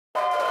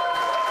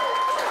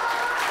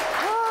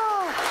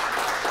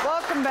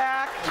welcome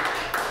back.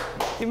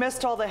 You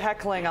missed all the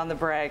heckling on the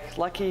break.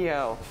 Lucky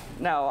you.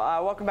 No,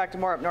 welcome back to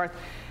Moore Up North.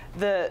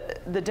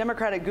 The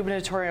Democratic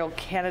Gubernatorial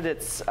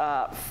Candidates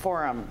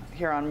Forum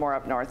here on Moore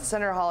Up North.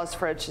 Senator Hollis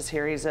Fritch is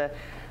here. He's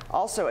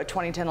also a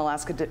 2010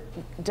 Alaska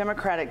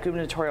Democratic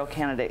gubernatorial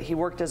candidate. He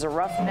worked as a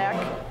roughneck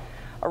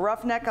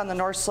on the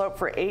North Slope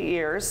for 8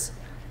 years,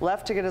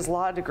 left to get his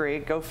law degree,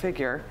 go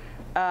figure,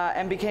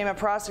 and became a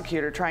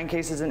prosecutor trying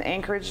cases in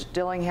Anchorage,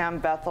 Dillingham,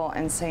 Bethel,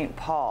 and St.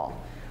 Paul.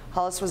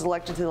 Hollis was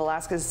elected to the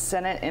Alaska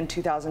Senate in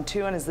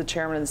 2002 and is the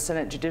chairman of the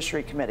Senate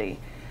Judiciary Committee.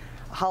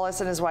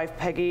 Hollis and his wife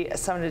Peggy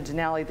summited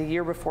Denali the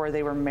year before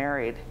they were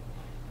married.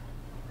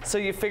 So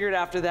you figured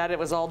after that it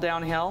was all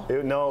downhill?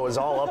 No, it was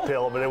all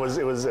uphill, but it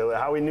was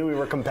how we knew we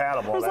were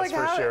compatible. That's like,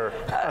 for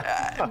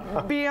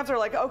sure. Being after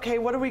like, okay,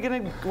 where are we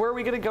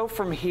gonna go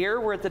from here?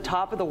 We're at the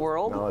top of the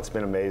world. No, it's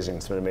been amazing.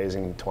 It's been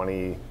amazing.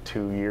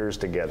 22 years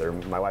together.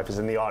 My wife is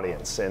in the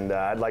audience, and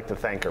I'd like to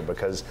thank her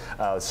because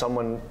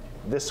someone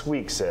this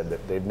week said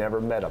that they've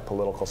never met a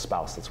political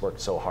spouse that's worked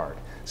so hard.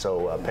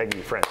 So Peggy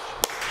French.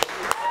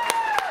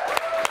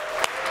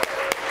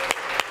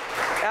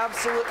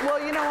 Absolutely.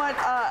 Well, you know what?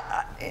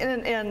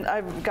 And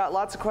I've got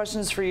lots of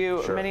questions for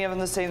you, Sure. Many of them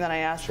the same that I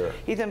asked Sure.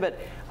 Ethan, but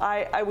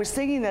I was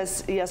thinking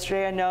this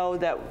yesterday. I know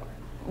that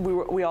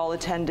we all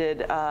attended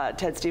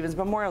Ted Stevens'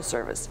 memorial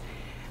service.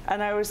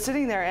 And I was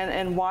sitting there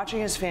and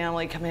watching his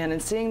family come in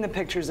and seeing the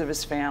pictures of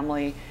his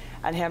family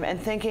and him and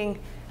thinking,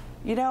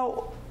 you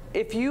know,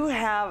 if you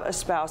have a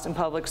spouse in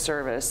public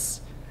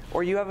service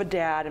or you have a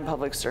dad in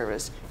public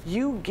service,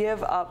 you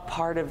give up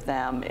part of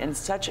them in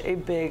such a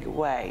big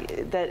way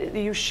that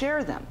you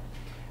share them.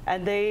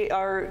 And they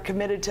are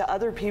committed to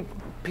other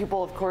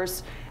people, of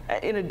course,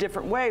 in a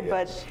different way. Yes.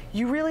 But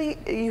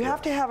you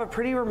have to have a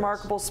pretty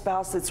remarkable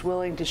spouse that's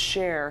willing to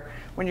share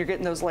when you're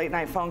getting those late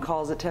night phone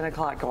calls at 10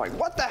 o'clock going,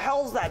 what the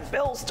hell's that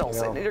bill still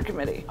sitting in your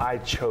committee? I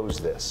chose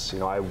this. You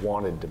know, I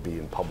wanted to be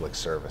in public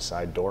service.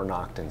 I door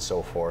knocked and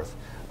so forth.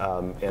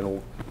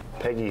 And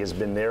Peggy has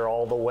been there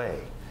all the way.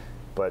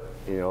 But,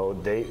 you know,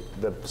 the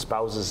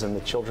spouses and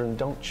the children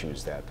don't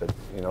choose that.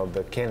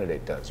 The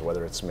candidate does,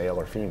 whether it's male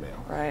or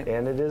female. Right.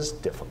 And it is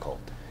difficult.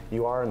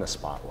 You are in the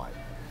spotlight.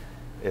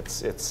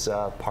 It's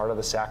part of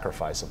the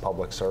sacrifice of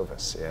public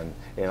service, and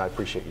I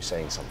appreciate you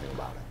saying something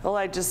about it. Well,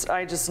 I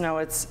just know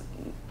it's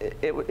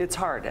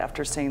hard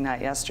after seeing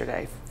that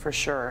yesterday, for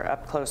sure,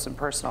 up close and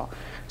personal.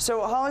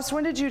 So, Hollis,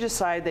 when did you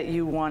decide that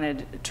you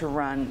wanted to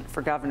run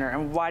for governor,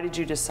 and why did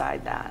you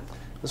decide that?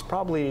 It was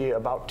probably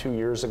about 2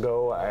 years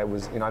ago.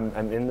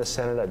 I'm in the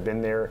Senate. I've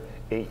been there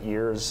 8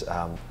 years.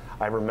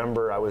 I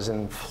remember I was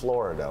in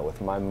Florida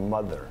with my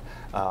mother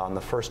on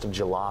the 1st of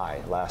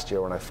July last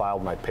year when I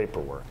filed my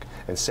paperwork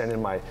and sent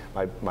in I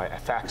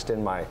faxed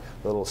in my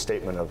little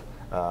statement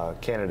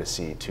of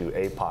candidacy to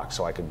APOC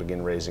so I could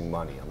begin raising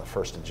money on the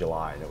 1st of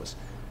July. And it was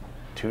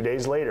 2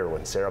 days later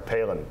when Sarah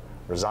Palin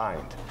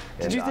resigned.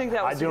 Did you think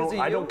that was because of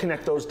you? I don't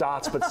connect those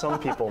dots, but some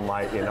people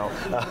might, you know.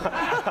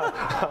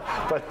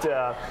 But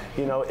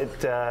you know,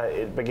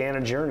 it began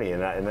a journey,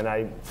 and then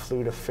I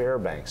flew to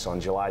Fairbanks on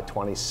July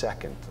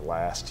 22nd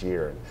last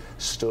year and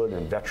stood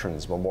in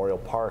Veterans Memorial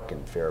Park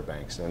in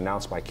Fairbanks and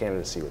announced my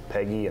candidacy with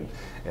Peggy, and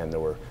there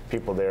were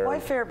people there. Why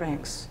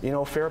Fairbanks? You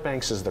know,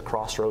 Fairbanks is the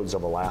crossroads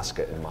of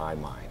Alaska in my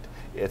mind.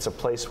 It's a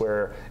place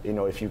where, you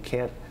know, if you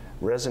can't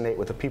resonate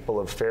with the people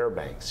of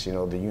Fairbanks, you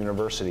know, the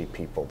university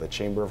people, the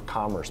Chamber of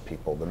Commerce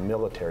people, the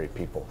military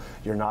people,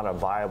 you're not a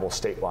viable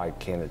statewide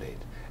candidate.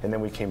 And then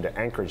we came to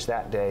Anchorage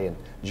that day and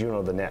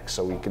Juneau the next,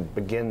 so we could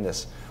begin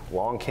this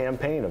long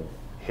campaign of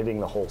hitting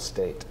the whole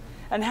state.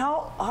 And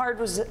how hard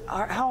was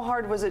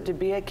it to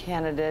be a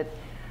candidate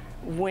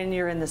when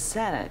you're in the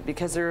Senate?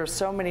 Because there are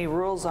so many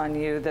rules on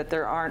you that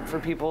there aren't for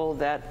people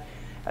that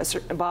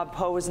Bob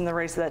Poe was in the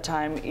race at that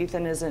time.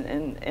 Ethan isn't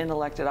in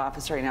elected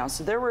office right now.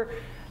 So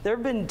there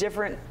have been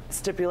different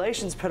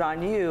stipulations put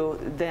on you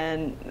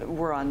than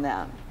were on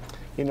them.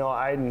 You know,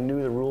 I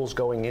knew the rules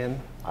going in.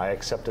 I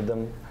accepted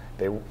them.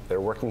 They're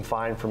working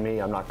fine for me.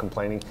 I'm not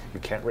complaining. You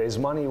can't raise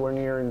money when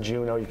you're in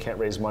Juneau. You can't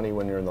raise money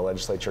when you're in the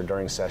legislature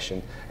during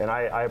session. And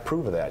I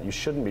approve of that. You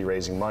shouldn't be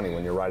raising money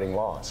when you're writing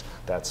laws.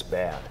 That's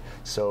bad.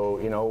 So,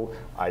 you know,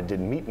 I did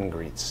meet and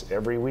greets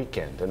every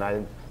weekend, and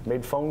I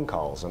made phone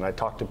calls, and I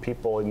talked to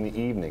people in the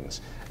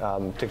evenings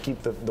to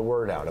keep the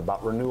word out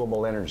about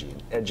renewable energy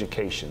and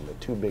education, the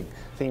two big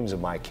themes of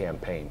my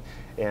campaign.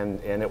 And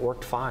it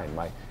worked fine.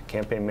 My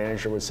campaign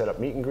manager would set up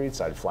meet and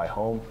greets. I'd fly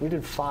home. We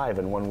did 5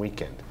 in one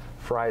weekend.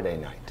 Friday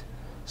night,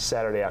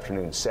 Saturday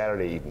afternoon,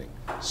 Saturday evening,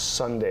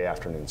 Sunday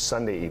afternoon,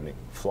 Sunday evening,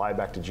 fly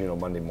back to Juneau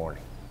Monday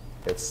morning.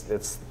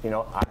 It's you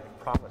know, I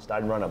promised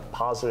I'd run a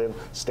positive,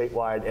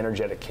 statewide,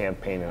 energetic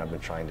campaign, and I've been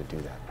trying to do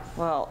that.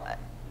 Well,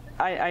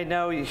 I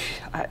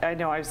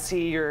know I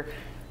see your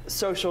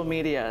social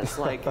media is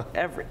like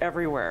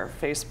everywhere,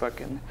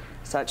 Facebook and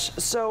such.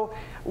 So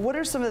what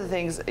are some of the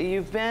things,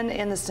 you've been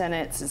in the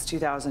Senate since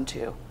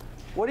 2002.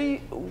 What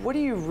are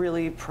you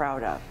really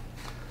proud of?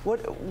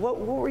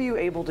 What were you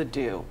able to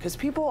do? Because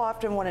people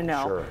often want to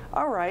know, Sure.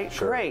 all right,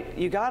 Sure. great,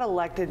 you got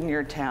elected in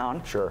your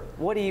town. Sure.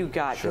 What do you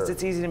got? Because Sure.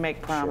 it's easy to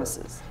make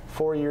promises. Sure.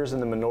 4 years in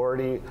the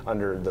minority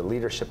under the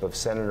leadership of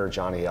Senator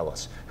Johnny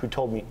Ellis, who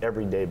told me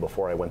every day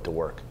before I went to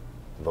work,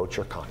 vote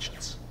your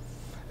conscience.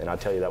 And I'll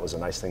tell you, that was a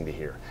nice thing to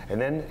hear.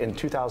 And then in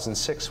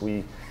 2006,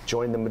 we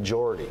joined the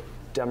majority,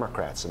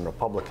 Democrats and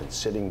Republicans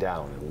sitting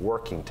down and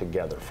working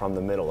together from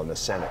the middle in the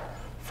Senate.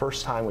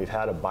 First time we've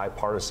had a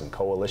bipartisan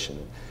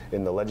coalition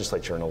in the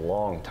legislature in a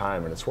long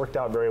time, and it's worked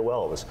out very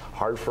well. It was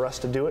hard for us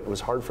to do it. It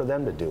was hard for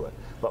them to do it,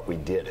 but we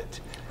did it.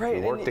 Right.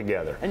 We worked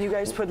together. And you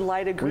guys put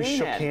Lyda Green in. We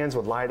shook hands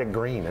with Lyda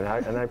Green, and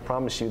I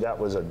promise you that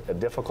was a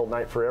difficult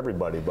night for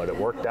everybody, but it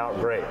worked out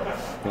great.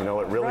 You know,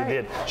 it really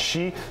did.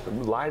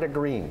 Lyda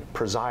Green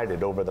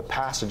presided over the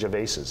passage of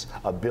ACES,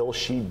 a bill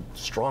she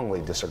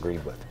strongly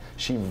disagreed with.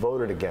 She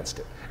voted against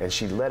it, and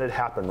she let it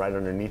happen right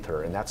underneath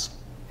her, and that's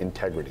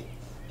integrity.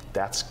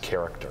 That's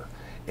character.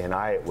 And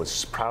I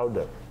was proud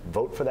to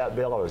vote for that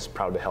bill. I was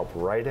proud to help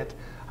write it.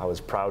 I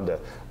was proud to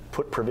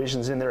put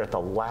provisions in there at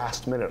the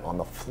last minute on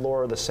the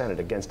floor of the Senate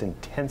against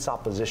intense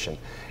opposition.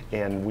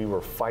 And we were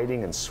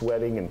fighting and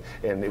sweating,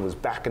 and it was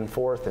back and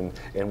forth, and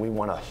we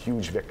won a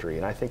huge victory.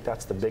 And I think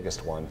that's the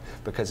biggest one,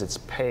 because it's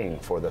paying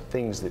for the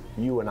things that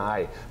you and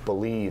I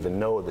believe and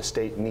know the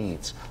state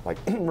needs, like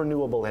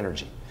renewable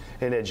energy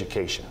and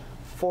education,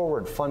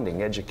 forward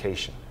funding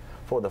education.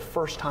 For the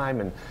first time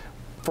in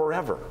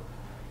forever,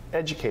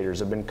 educators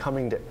have been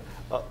coming to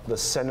the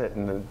Senate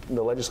and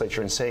the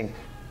legislature and saying,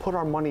 put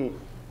our money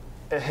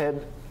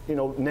ahead, you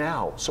know,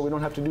 now, so we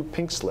don't have to do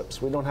pink slips.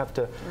 We don't have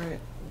to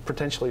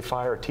potentially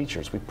fire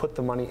teachers. We put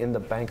the money in the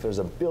bank. There's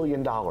 $1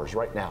 billion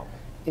right now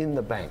in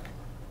the bank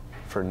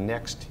for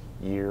next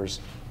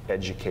year's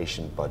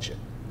education budget.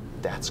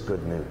 That's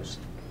good news.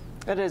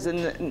 It is,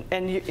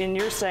 and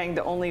you're saying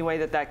the only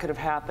way that could have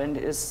happened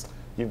is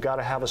you've got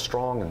to have a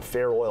strong and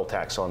fair oil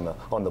tax on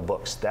the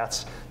books.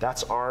 That's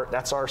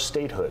our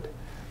statehood.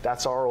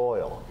 That's our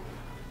oil.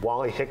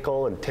 Wally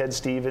Hickel and Ted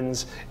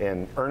Stevens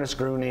and Ernest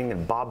Gruning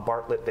and Bob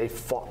Bartlett, they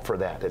fought for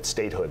that at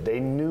statehood. They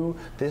knew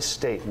this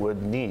state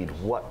would need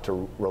what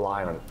to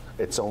rely on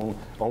its own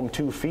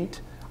 2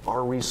 feet,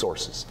 our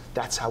resources.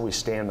 That's how we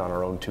stand on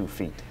our own 2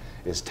 feet,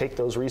 is take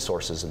those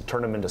resources and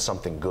turn them into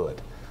something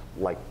good,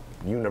 like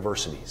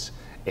universities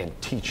and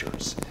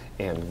teachers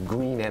and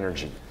green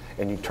energy.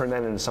 And you turn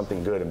that into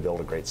something good and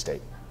build a great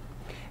state.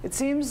 It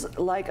seems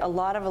like a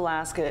lot of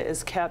Alaska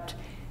is kept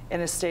in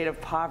a state of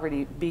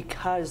poverty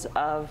because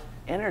of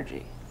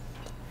energy.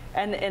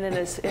 And in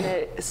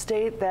a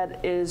state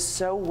that is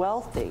so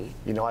wealthy.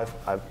 You know,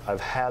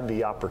 I've had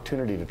the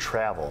opportunity to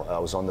travel. I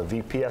was on the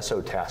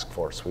VPSO task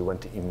force. We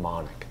went to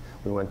Emonic.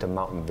 We went to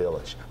Mountain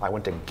Village. I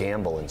went to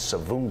Gamble in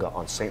Savunga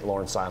on St.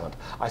 Lawrence Island.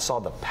 I saw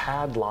the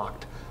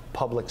padlocked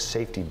public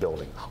safety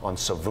building on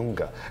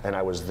Savunga, and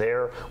I was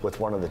there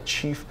with one of the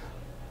chief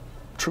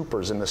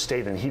troopers in the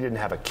state, and he didn't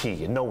have a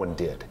key, and no one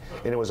did.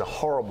 And it was a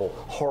horrible,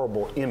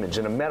 horrible image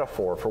and a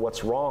metaphor for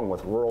what's wrong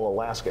with rural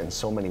Alaska in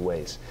so many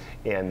ways.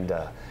 And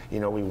you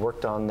know, we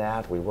worked on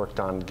that. We worked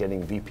on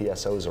getting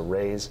VPSOs a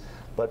raise,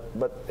 but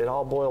it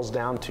all boils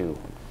down to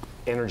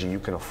energy you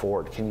can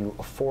afford. Can you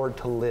afford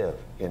to live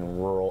in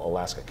rural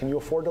Alaska? Can you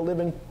afford to live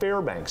in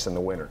Fairbanks in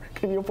the winter?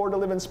 Can you afford to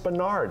live in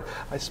Spenard?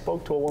 I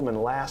spoke to a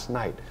woman last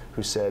night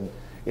who said,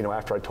 you know,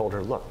 after I told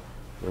her, look,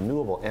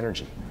 renewable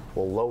energy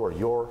will lower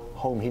your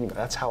home heating.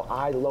 That's how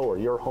I lower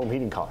your home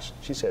heating costs.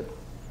 She said,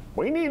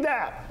 we need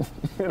that.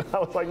 And I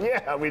was like,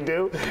 yeah, we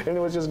do. And it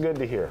was just good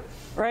to hear.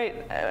 Right,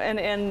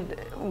 and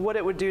what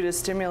it would do to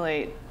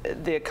stimulate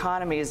the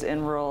economies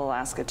in rural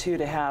Alaska too,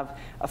 to have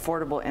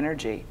affordable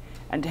energy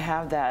and to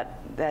have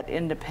that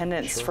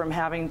independence from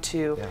having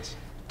to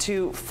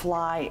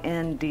fly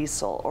in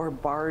diesel or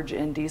barge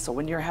in diesel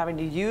when you're having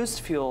to use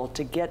fuel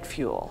to get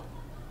fuel.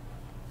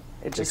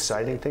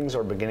 Exciting things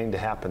are beginning to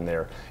happen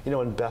there. You know,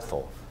 in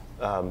Bethel,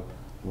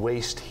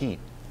 waste heat,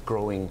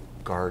 growing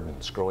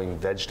gardens, growing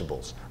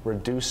vegetables,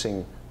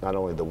 reducing not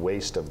only the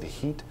waste of the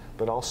heat,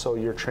 but also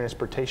your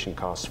transportation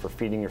costs for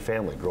feeding your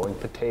family, growing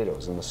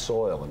potatoes in the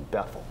soil in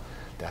Bethel.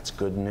 That's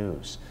good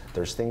news.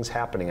 There's things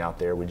happening out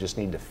there. We just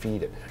need to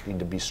feed it. We need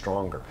to be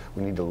stronger.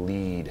 We need to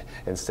lead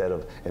instead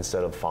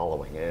of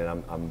following.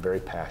 And I'm very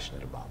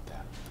passionate about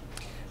that.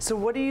 So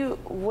what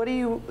do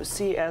you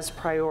see as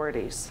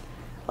priorities?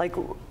 Like,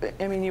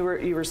 I mean, you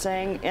were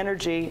saying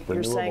energy.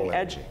 You're saying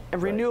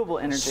renewable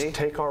energy.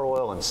 Take our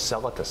oil and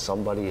sell it to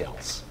somebody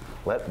else.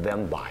 Let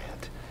them buy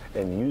it,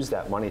 and use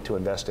that money to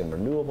invest in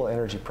renewable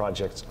energy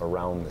projects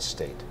around the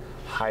state.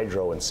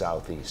 Hydro in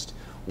Southeast,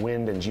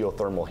 wind and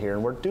geothermal here,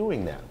 and we're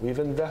doing that. We've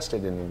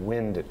invested in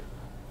wind at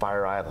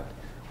Fire Island.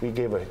 We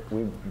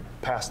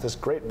passed this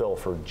great bill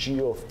for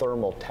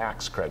geothermal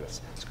tax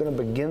credits. It's going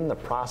to begin the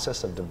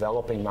process of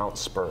developing Mount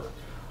Spur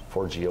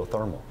for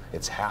geothermal.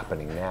 It's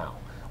happening now.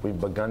 We've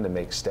begun to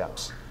make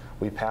steps.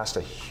 We passed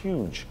a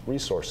huge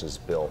resources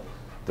bill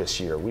this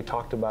year. We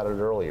talked about it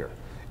earlier.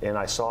 And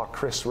I saw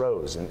Chris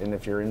Rose, and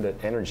if you're into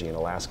energy in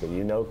Alaska,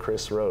 you know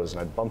Chris Rose.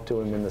 And I bumped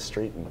to him in the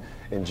street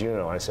in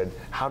Juneau. And I said,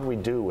 how did we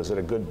do? Was it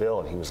a good bill?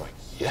 And he was like,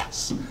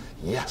 yes,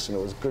 yes. And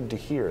it was good to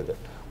hear that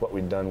what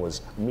we'd done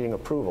was meeting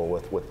approval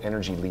with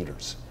energy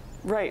leaders.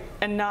 Right,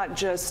 and not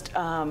just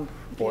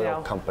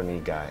oil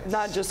company guys.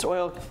 Not just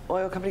oil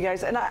company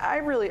guys. And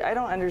I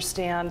don't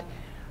understand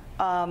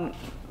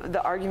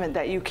the argument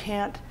that you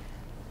can't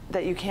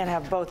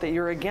have both, that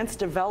you're against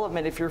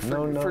development if you're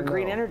for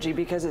green energy,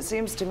 because it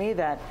seems to me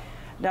that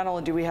not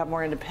only do we have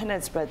more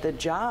independence, but the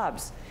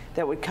jobs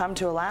that would come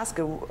to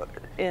Alaska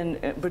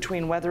in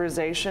between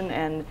weatherization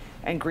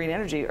and green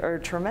energy are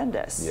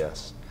tremendous.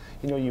 Yes.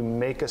 You know, you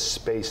make a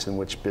space in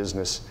which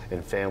business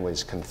and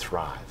families can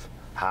thrive.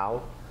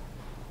 How?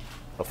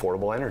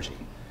 Affordable energy.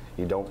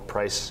 You don't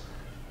price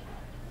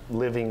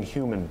living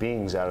human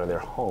beings out of their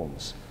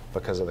homes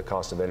because of the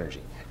cost of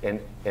energy.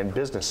 And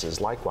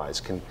businesses likewise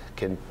can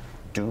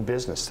do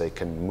business. They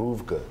can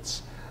move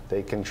goods.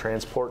 They can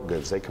transport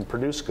goods. They can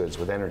produce goods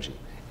with energy.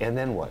 And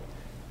then what?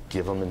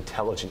 Give them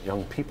intelligent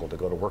young people to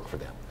go to work for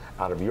them.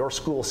 Out of your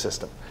school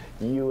system,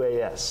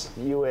 UAS,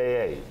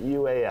 UAA,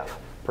 UAF,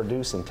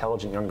 produce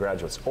intelligent young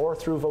graduates, or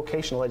through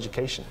vocational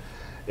education.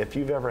 If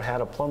you've ever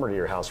had a plumber to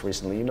your house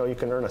recently, you know you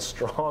can earn a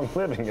strong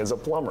living as a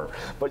plumber,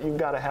 but you've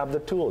got to have the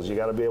tools. You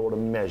got to be able to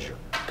measure,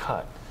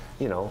 cut,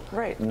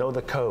 know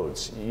the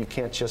codes. You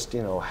can't just,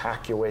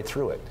 hack your way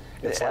through it.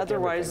 It's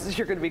otherwise,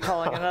 you're going to be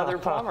calling another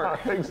plumber.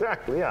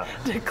 Exactly, yeah.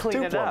 To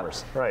clean it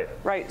plumbers, up. Right.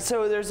 Right.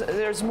 So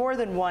there's more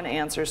than one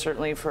answer,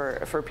 certainly,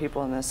 for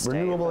people in this state.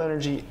 Renewable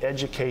energy,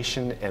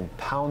 education, and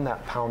pound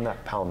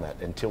that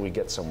until we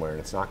get somewhere. And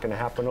it's not going to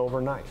happen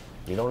overnight.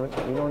 You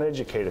don't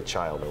educate a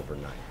child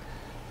overnight.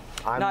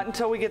 Not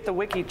until we get the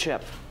wiki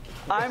chip.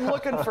 I'm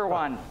looking for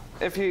one.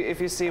 If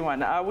you see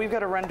one. We've got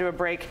to run to a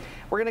break.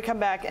 We're going to come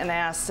back and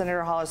ask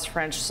Senator Hollis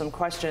French some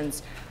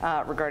questions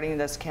regarding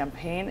this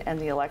campaign and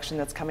the election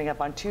that's coming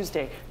up on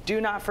Tuesday. Do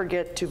not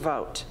forget to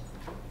vote.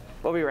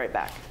 We'll be right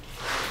back.